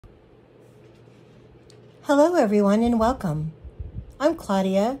Hello everyone and welcome. I'm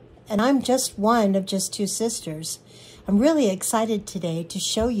Claudia and I'm just one of just two sisters. I'm really excited today to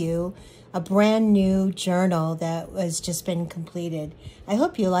show you a brand new journal that has just been completed. I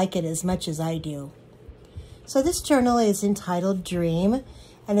hope you like it as much as I do. So this journal is entitled Dream,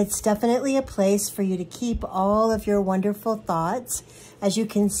 and it's definitely a place for you to keep all of your wonderful thoughts. As you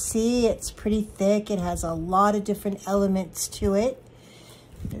can see, it's pretty thick. It has a lot of different elements to it.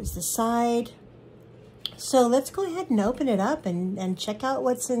 There's the side. So let's go ahead and open it up and check out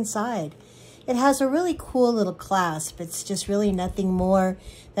what's inside. It has a really cool little clasp. It's just really nothing more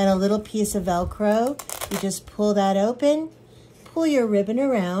than a little piece of Velcro. You just pull that open, pull your ribbon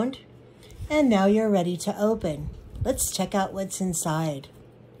around, and now you're ready to open. Let's check out what's inside.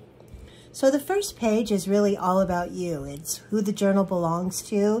 So the first page is really all about you. It's who the journal belongs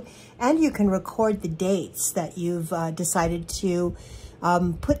to, and you can record the dates that you've decided to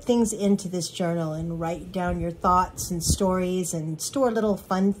put things into this journal and write down your thoughts and stories and store little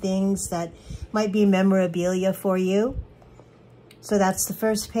fun things that might be memorabilia for you. So that's the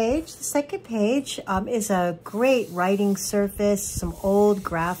first page. The second page is a great writing surface, some old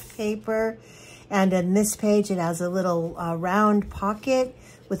graph paper. And in this page, it has a little round pocket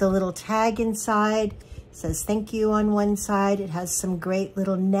with a little tag inside. It says thank you on one side. It has some great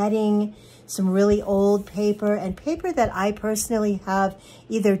little netting, some really old paper, and paper that I personally have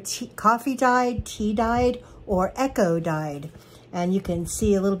either coffee dyed, tea dyed, or echo dyed. And you can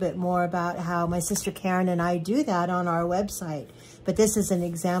see a little bit more about how my sister Karen and I do that on our website. But this is an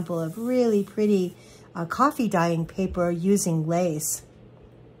example of really pretty coffee dyeing paper using lace.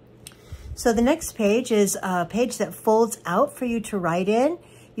 So the next page is a page that folds out for you to write in.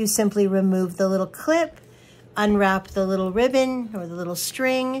 You simply remove the little clip, unwrap the little ribbon or the little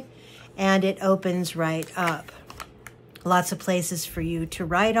string, and it opens right up. Lots of places for you to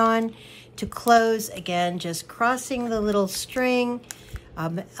write on. To close, again, just crossing the little string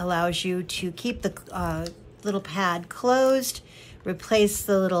allows you to keep the little pad closed, replace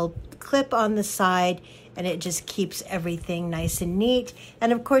the little clip on the side, and it just keeps everything nice and neat.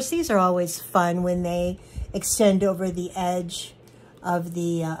 And of course, these are always fun when they extend over the edge of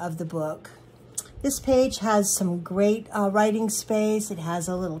the book. This page has some great writing space. It has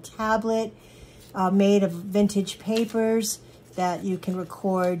a little tablet made of vintage papers that you can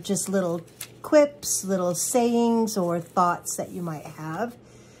record just little quips, little sayings, or thoughts that you might have.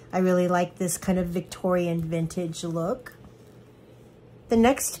 I really like this kind of Victorian vintage look. The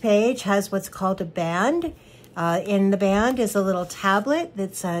next page has what's called a band. In the band is a little tablet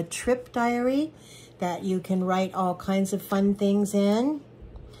that's a trip diary that you can write all kinds of fun things in.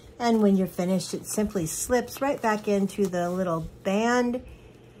 And when you're finished, it simply slips right back into the little band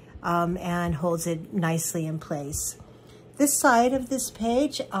and holds it nicely in place. This side of this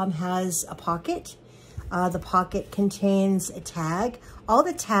page has a pocket. The pocket contains a tag. All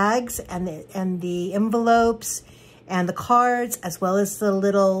the tags and the envelopes and the cards, as well as the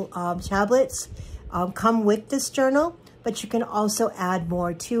little tablets, come with this journal, but you can also add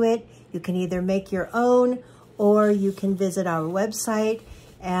more to it. You can either make your own, or you can visit our website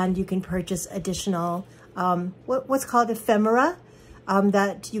and you can purchase additional, what's called ephemera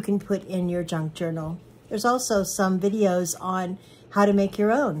that you can put in your junk journal. There's also some videos on how to make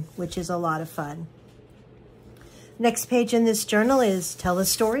your own, which is a lot of fun. Next page in this journal is Tell a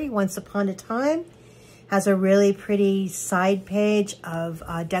Story, Once Upon a Time. Has a really pretty side page of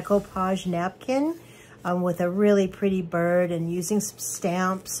decoupage napkin with a really pretty bird and using some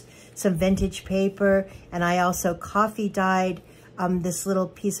stamps, some vintage paper, and I also coffee dyed this little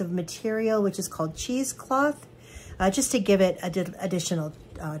piece of material, which is called cheesecloth, just to give it additional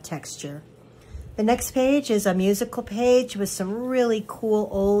texture. The next page is a musical page with some really cool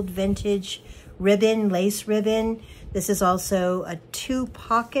old vintage ribbon, lace ribbon. This is also a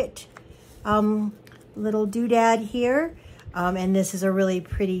two-pocket little doodad here. And this is a really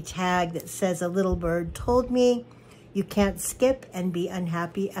pretty tag that says, "A little bird told me you can't skip and be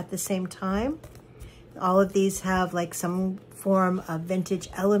unhappy at the same time." All of these have like some form of vintage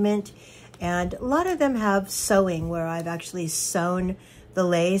element, and a lot of them have sewing where I've actually sewn the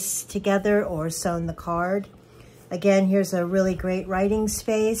lace together or sewn the card. Again, here's a really great writing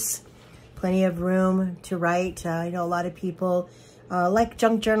space, plenty of room to write. I know a lot of people like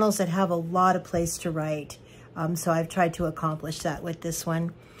junk journals that have a lot of place to write. So I've tried to accomplish that with this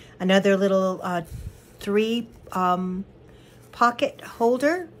one. Another little three pocket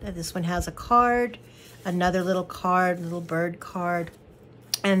holder. This one has a card, another little card, little bird card,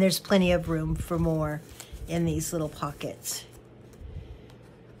 and there's plenty of room for more in these little pockets.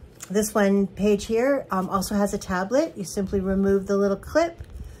 This one page here also has a tablet. You simply remove the little clip,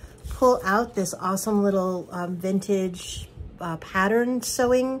 pull out this awesome little vintage pattern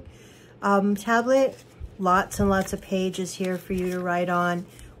sewing tablet. Lots and lots of pages here for you to write on.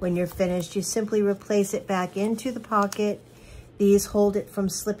 When you're finished, you simply replace it back into the pocket. These hold it from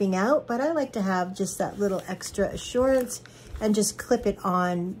slipping out, but I like to have just that little extra assurance and just clip it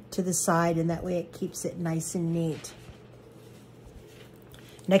on to the side, and that way it keeps it nice and neat.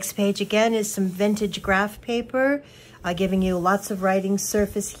 Next page again is some vintage graph paper, giving you lots of writing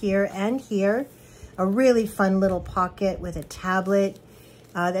surface here and here. A really fun little pocket with a tablet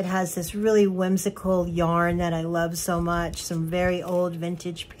that has this really whimsical yarn that I love so much. Some very old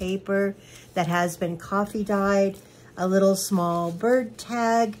vintage paper that has been coffee dyed. A little small bird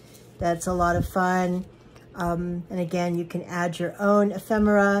tag that's a lot of fun. And again, you can add your own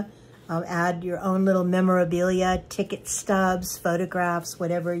ephemera, add your own little memorabilia, ticket stubs, photographs,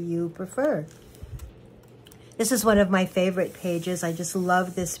 whatever you prefer. This is one of my favorite pages. I just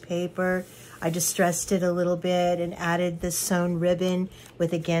love this paper. I distressed it a little bit and added this sewn ribbon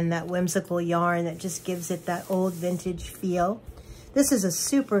with, again, that whimsical yarn that just gives it that old vintage feel. This is a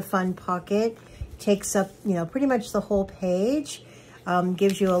super fun pocket. Takes up, you know, pretty much the whole page.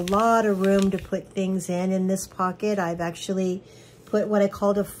 Gives you a lot of room to put things in this pocket. I've actually put what I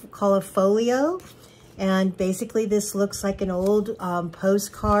call a folio. And basically this looks like an old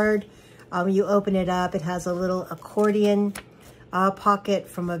postcard. You open it up, it has a little accordion pocket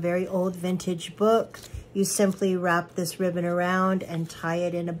from a very old vintage book. You simply wrap this ribbon around and tie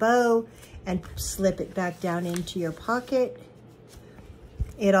it in a bow and slip it back down into your pocket.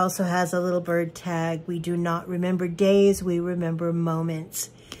 It also has a little bird tag. We do not remember days, we remember moments,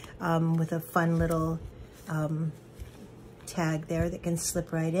 with a fun little tag there that can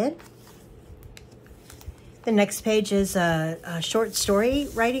slip right in. The next page is a short story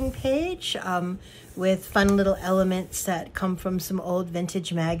writing page with fun little elements that come from some old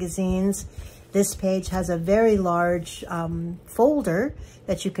vintage magazines. This page has a very large folder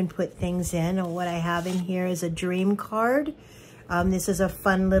that you can put things in. And what I have in here is a dream card. This is a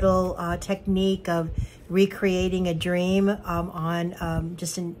fun little technique of recreating a dream on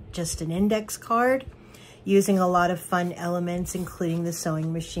just an index card, using a lot of fun elements, including the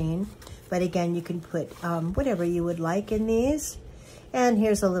sewing machine. But again, you can put whatever you would like in these. And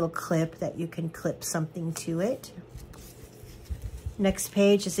here's a little clip that you can clip something to it. Next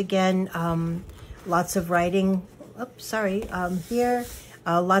page is, again, lots of writing. Oops, sorry, here.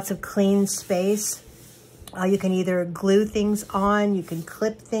 Lots of clean space. You can either glue things on, you can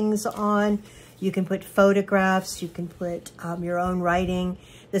clip things on, you can put photographs, you can put your own writing.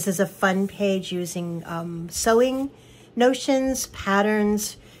 This is a fun page using sewing notions,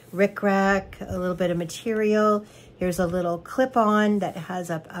 patterns, rickrack, a little bit of material. Here's a little clip-on that has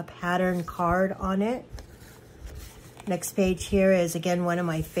a pattern card on it. Next page here is, again, one of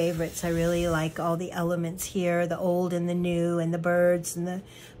my favorites. I really like all the elements here, the old and the new, and the birds and the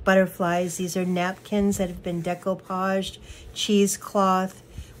butterflies. These are napkins that have been decoupaged, cheesecloth,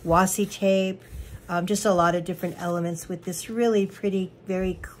 washi tape, just a lot of different elements with this really pretty,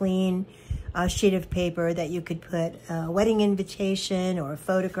 very clean sheet of paper that you could put a wedding invitation or a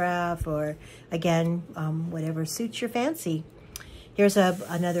photograph or, again, whatever suits your fancy. Here's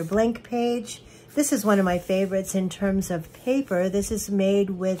another blank page. This is one of my favorites in terms of paper. This is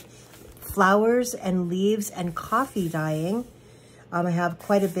made with flowers and leaves and coffee dyeing. I have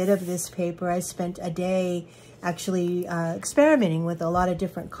quite a bit of this paper. I spent a day actually experimenting with a lot of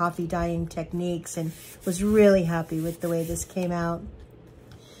different coffee dyeing techniques and was really happy with the way this came out.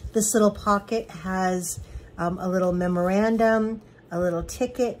 This little pocket has a little memorandum, a little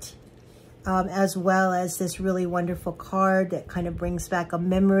ticket, as well as this really wonderful card that kind of brings back a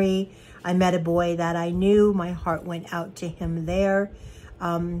memory. I met a boy that I knew. My heart went out to him there.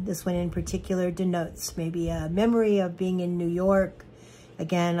 This one in particular denotes maybe a memory of being in New York.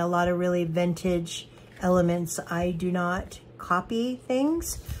 Again, a lot of really vintage elements. I do not copy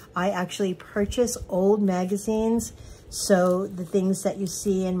things. I actually purchase old magazines. So the things that you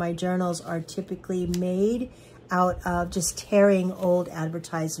see in my journals are typically made out of just tearing old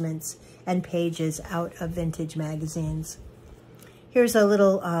advertisements and pages out of vintage magazines. Here's a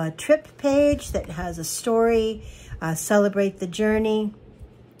little trip page that has a story, celebrate the journey,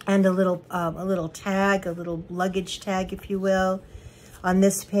 and a little tag, a little luggage tag, if you will. On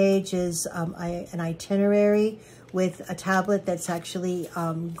this page is an itinerary with a tablet that's actually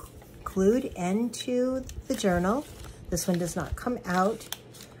glued into the journal. This one does not come out,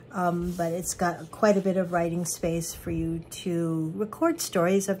 but it's got quite a bit of writing space for you to record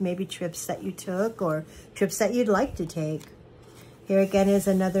stories of maybe trips that you took or trips that you'd like to take. Here again is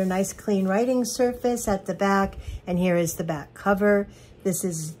another nice clean writing surface at the back, and here is the back cover. This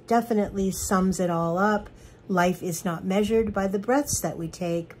is definitely sums it all up. Life is not measured by the breaths that we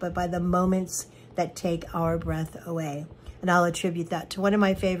take, but by the moments that take our breath away. And I'll attribute that to one of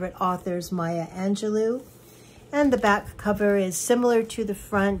my favorite authors, Maya Angelou. And the back cover is similar to the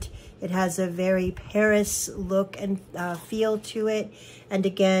front. It has a very Paris look and feel to it. And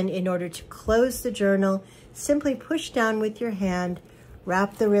again, in order to close the journal, simply push down with your hand,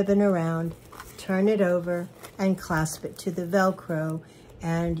 wrap the ribbon around, turn it over, and clasp it to the Velcro.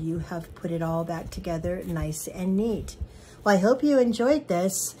 And you have put it all back together nice and neat. Well, I hope you enjoyed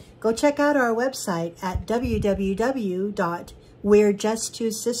this. Go check out our website at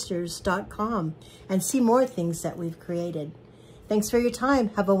www.we'rejusttwosisters.com and see more things that we've created. Thanks for your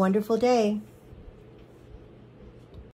time. Have a wonderful day.